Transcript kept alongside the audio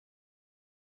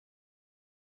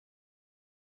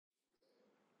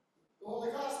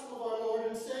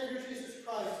Savior Jesus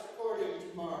Christ according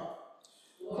to Mark.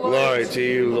 Glory to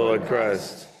you, Lord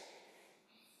Christ.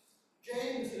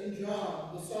 James and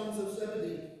John, the sons of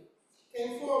Zebedee,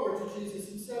 came forward to Jesus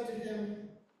and said to him,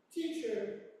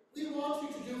 "Teacher, we want you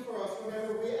to do for us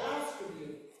whatever we ask of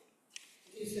you."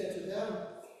 He said to them,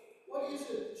 "What is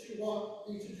it that you want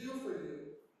me to do for you?"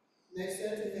 And they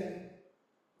said to him,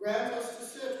 "Grant us to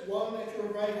sit, one at your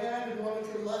right hand and one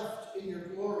at your left, in your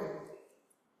glory."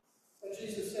 But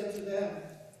Jesus said to them,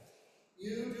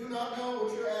 "You do not know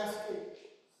what you're asking.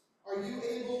 Are you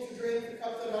able to drink the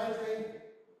cup that I drink,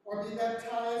 or be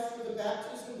baptized with the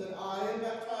baptism that I am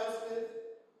baptized with?"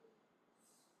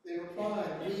 They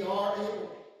replied, "We are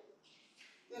able."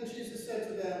 Then Jesus said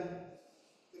to them,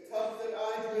 "The cup that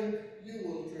I drink, you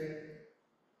will drink,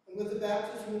 and with the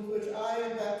baptism with which I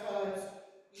am baptized,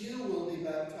 you will be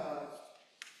baptized.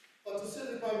 But to sit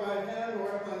at my right hand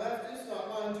or at my left is not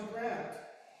mine to grant,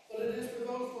 but it is for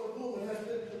those for whom it has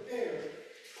been prepared."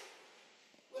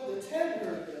 When the 10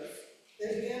 heard this,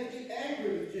 they began to be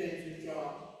angry with James and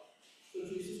John. So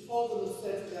Jesus called them and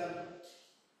said to them,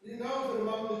 "You know that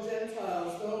among the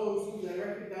Gentiles, those whom they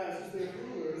recognize as their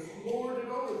rulers lord it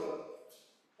over them,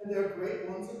 and their great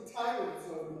ones are tyrants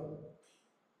over them.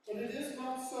 But it is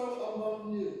not so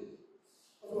among you.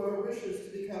 Whoever wishes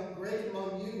to become great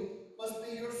among you must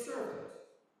be your servant,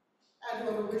 and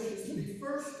whoever wishes to be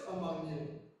first among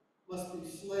you must be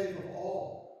slave of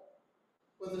all.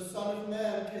 For the Son of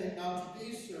Man came not to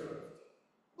be served,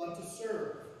 but to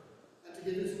serve, and to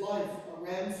give his life a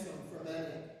ransom for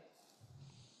many."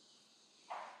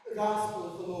 The Gospel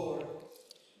of the Lord.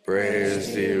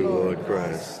 Praise to you, Lord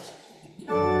Christ.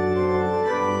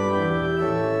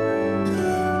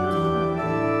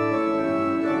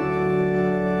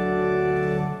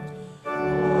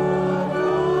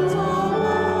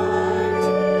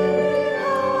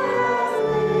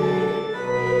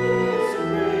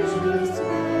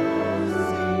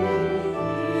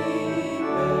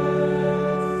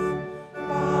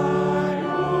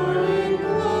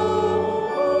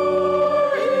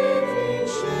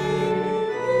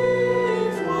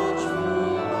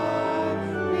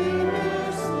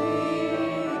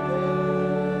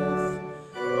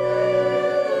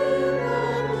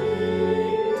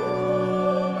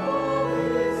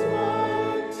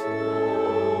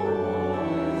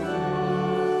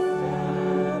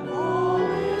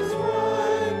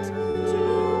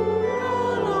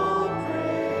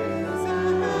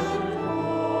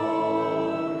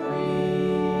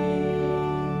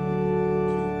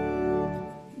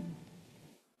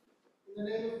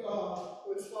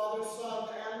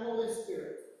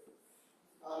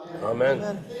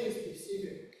 Amen. Please be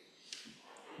seated.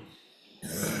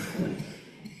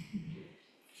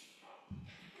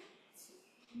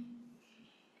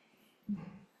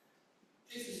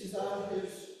 Jesus is on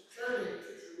his journey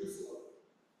to Jerusalem,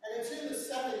 and it's in the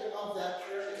setting of that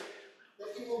journey that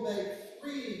he will make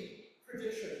 3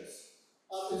 predictions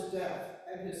of his death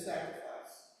and his sacrifice.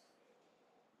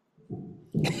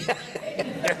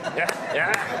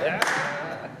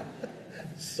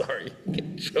 Sorry,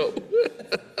 Joe.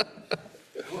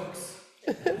 It works.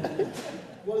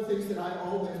 One of the things that I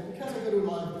always, because I go to a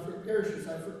lot of different parishes,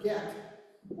 I forget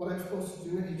what I'm supposed to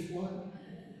do in each one.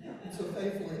 And so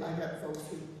thankfully I got folks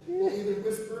who will either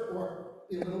whisper or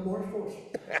be a little more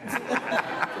forceful. So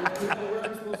I know where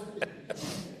I'm supposed to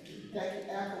be.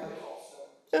 Acolyte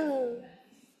also.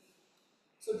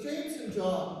 So James and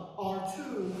John are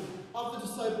 2 of the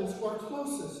disciples who are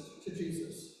closest to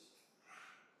Jesus.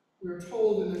 We're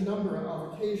told in a number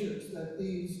of occasions that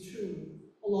these 2,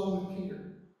 along with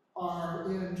Peter,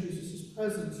 are in Jesus'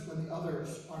 presence when the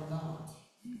others are not.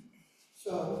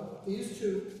 So these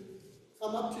 2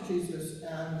 come up to Jesus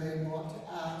and they want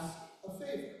to ask a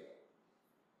favor.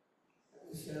 And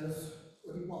he says,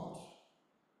 "What do you want?"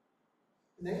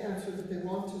 And they answer that they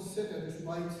want to sit at his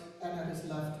right and at his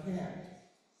left hand.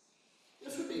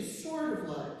 This would be sort of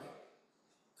like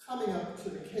coming up to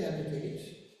the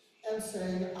candidate and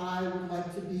saying, "I would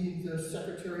like to be the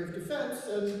Secretary of Defense,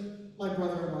 and my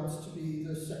brother wants to be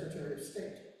the Secretary of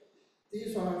State."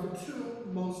 These are the 2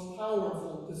 most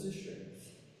powerful positions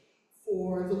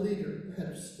for the leader, the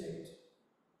head of state.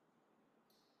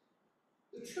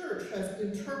 The Church has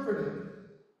interpreted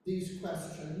these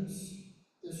questions,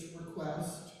 this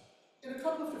request, in a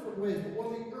couple of different ways, but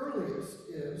one of the earliest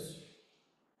is,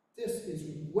 this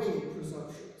is way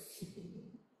presumptuous.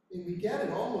 And we get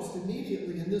it almost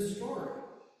immediately in this story.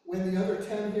 When the other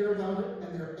 10 hear about it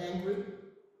and they're angry.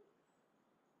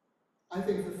 I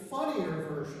think the funnier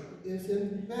version is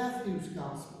in Matthew's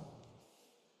Gospel,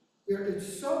 where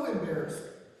it's so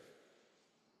embarrassing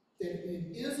that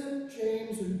it isn't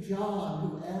James and John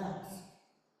who ask,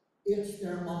 It's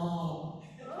their mom.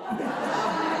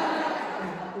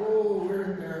 Oh,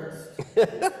 we're embarrassed.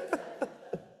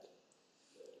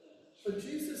 But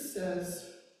Jesus says,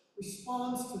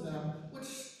 responds to them, which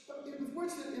with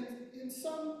words that in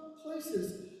some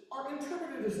places are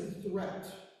interpreted as a threat.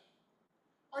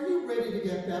 Are you ready to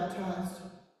get baptized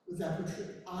with that which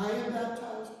I am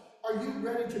baptized? Are you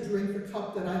ready to drink the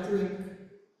cup that I drink?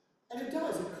 And it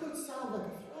does. It could sound like a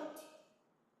threat.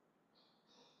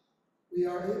 We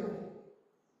are able.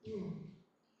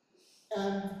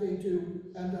 And they do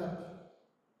end up,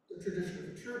 the tradition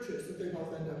of the church is that they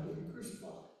both end up being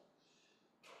crucified.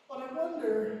 But I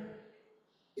wonder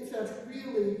if that's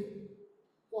really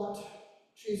what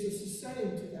Jesus is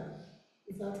saying to them,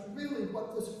 if that's really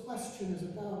what this question is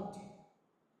about.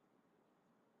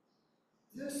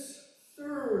 This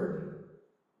third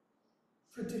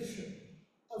prediction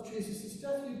of Jesus'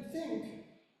 death, you'd think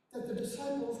that the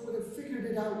disciples would have figured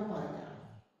it out by now,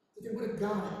 that they would have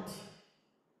got it.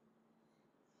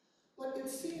 But it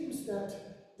seems that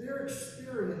their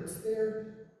experience,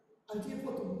 their idea of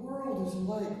what the world is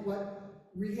like, what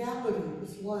reality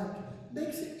is like,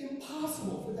 makes it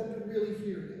impossible for them to really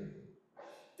hear him.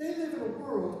 They live in a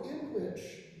world in which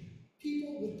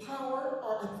people with power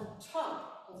are at the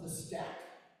top of the stack.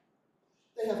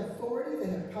 They have authority,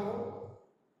 they have power.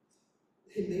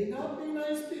 They may not be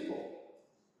nice people,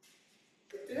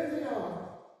 but there they are.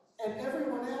 And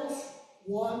everyone else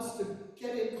wants to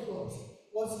get in close,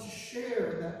 wants to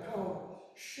share in that power,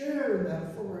 share in that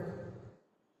authority.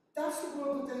 That's the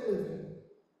world that they live in.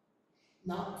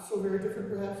 Not so very different,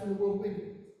 perhaps, from the world we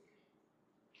do.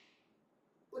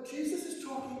 But Jesus is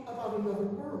talking about another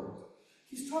world.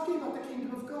 He's talking about the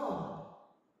kingdom of God.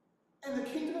 And the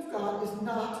kingdom of God is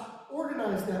not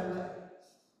organized that way.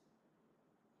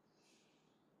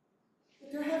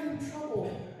 But they're having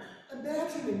trouble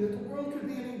imagining that the world could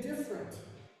be any different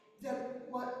than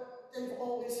what they've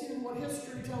always seen, what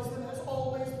history tells them has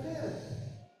always been.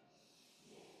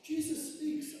 Jesus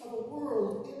speaks of a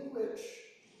world in which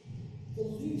the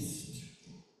least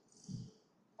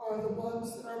are the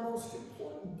ones that are most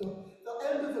important. The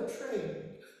end of the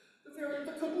train,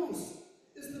 the caboose,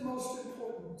 is the most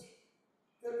important.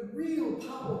 That real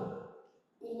power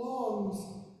belongs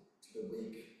to the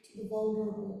weak, to the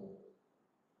vulnerable,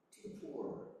 to the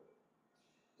poor.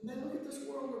 And they look at this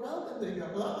world around them, they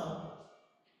go,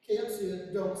 can't see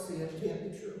it, don't see it,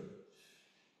 can't be true.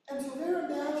 And so they're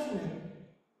imagining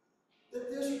that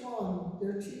this one,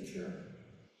 their teacher,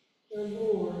 their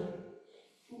Lord,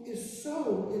 who is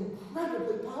so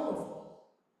incredibly powerful,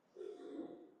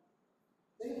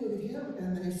 they look at him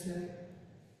and they say,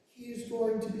 he is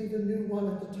going to be the new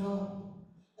one at the top.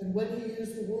 And when he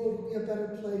is, the world will be a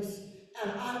better place.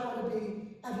 And I want to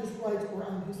be at his right or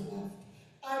on his left.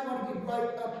 I want to be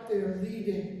right up there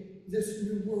leading this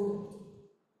new world.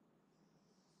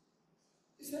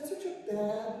 Is that such a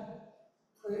bad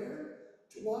prayer?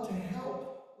 To want to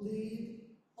help lead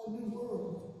a new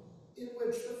world in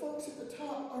which the folks at the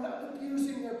top are not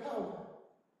abusing their power,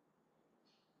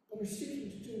 but are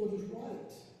seeking to do what is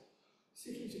right,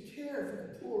 seeking to care for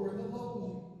the poor and the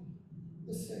lonely,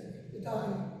 the sick, the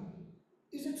dying.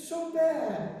 Is it so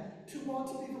bad to want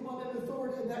to be the one in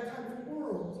authority in that kind of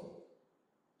world?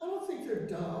 I don't think they're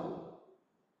dumb.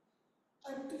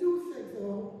 I do think,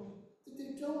 though, that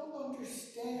they don't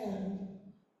understand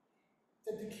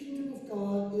that the kingdom of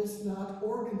God is not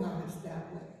organized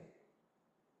that way.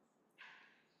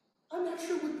 I'm not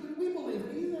sure we believe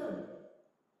it either.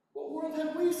 What world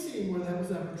have we seen where that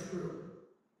was ever true?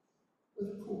 Where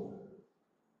the poor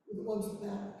were the ones that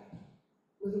mattered,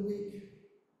 where the weak,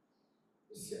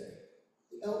 the sick,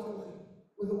 the elderly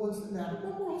were the ones that mattered.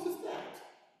 What world is that?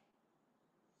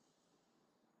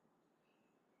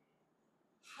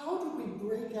 How do we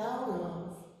break out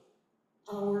of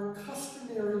our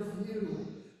customary view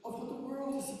of what the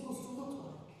world is supposed to look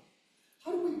like?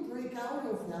 How do we break out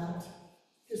of that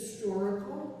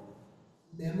historical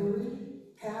memory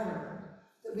pattern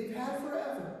that we've had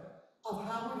forever of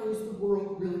how it is the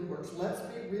world really works? Let's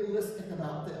be realistic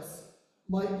about this.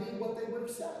 Might be what they would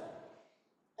have said,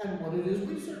 and what it is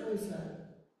we certainly said.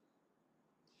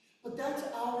 But that's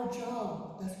our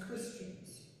job as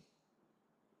Christians,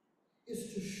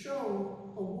 is to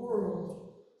show a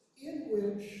world in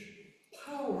which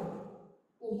power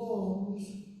belongs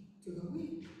to the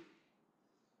weak.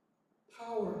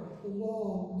 Power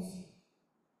belongs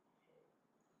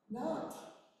not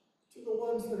to the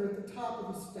ones that are at the top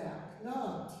of the stack,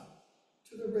 not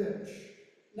to the rich,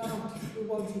 not to the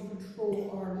ones who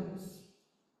control armies,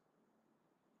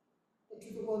 but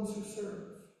to the ones who serve.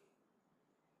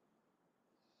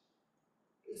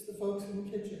 It's the folks in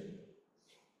the kitchen.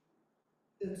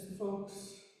 It's the folks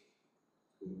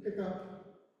who pick up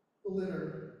the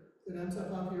litter that ends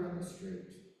up out here on the street.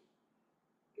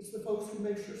 It's the folks who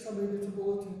make sure somebody gets a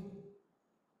bulletin,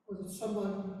 or that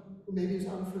someone who maybe is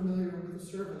unfamiliar with the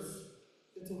service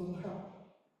gets a little help.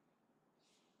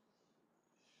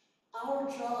 Our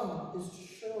job is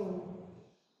to show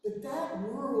that that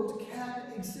world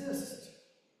can exist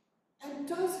and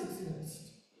does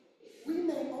exist. We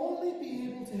may only be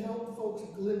able to help folks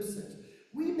glimpse it.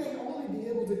 We may only be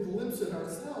able to glimpse it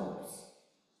ourselves.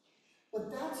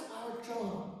 But that's our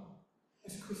job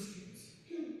as Christians,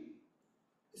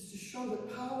 is to show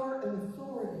that power and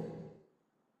authority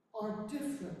are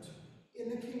different in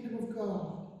the kingdom of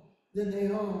God than they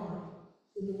are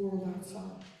in the world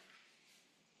outside.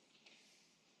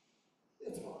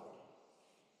 It's hard.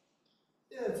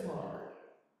 It's hard.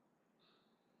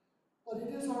 But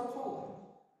it is our calling.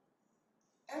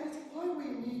 And it's why we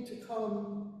need to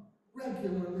come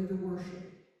regularly to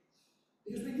worship.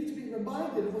 Because we need to be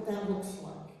reminded of what that looks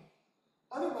like.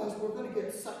 Otherwise, we're going to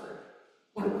get suckered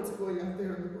by what's going on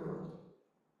there in the world.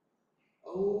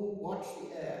 Oh, watch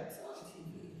the ads on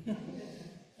TV.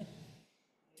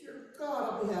 Dear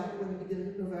God, I'll be happy when the beginning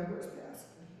of November is past.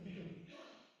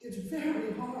 It's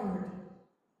very hard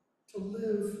to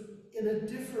live in a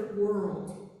different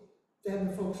world than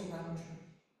the folks around you.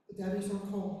 But that is our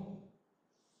calling.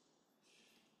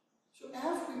 So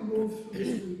as we move through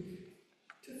this week,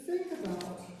 to think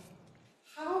about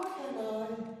how can I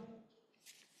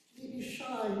maybe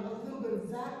shine a little bit of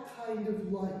that kind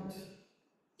of light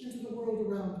into the world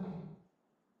around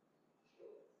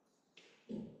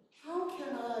me? How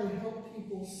can I help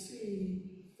people see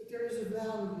that there is a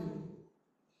value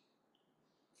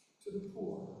to the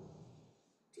poor,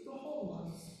 to the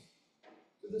homeless,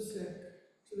 to the sick,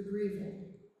 to the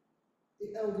grieving,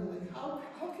 the elderly? How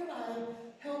can I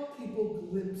help people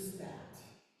glimpse that?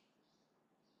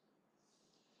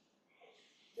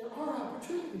 There are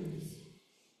opportunities,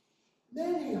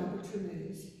 many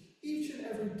opportunities. Each and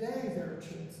every day there are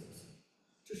chances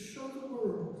to show the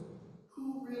world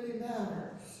who really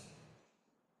matters,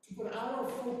 to put our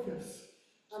focus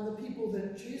on the people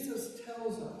that Jesus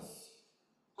tells us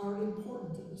are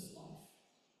important in this life,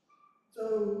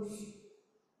 those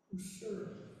who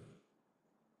serve.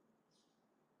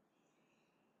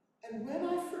 And when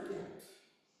I forget,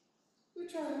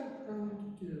 which I am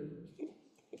prone to do,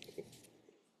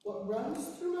 what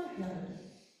runs through my head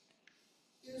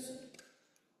is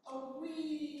a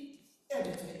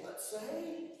re-editing, let's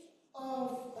say,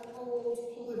 of an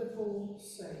old political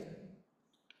saying.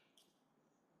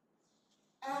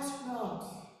 Ask not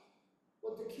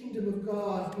what the kingdom of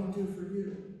God can do for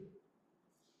you.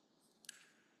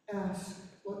 Ask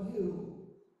what you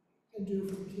can do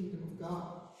for the kingdom of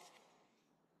God.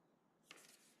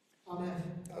 Amen.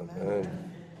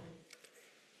 Amen.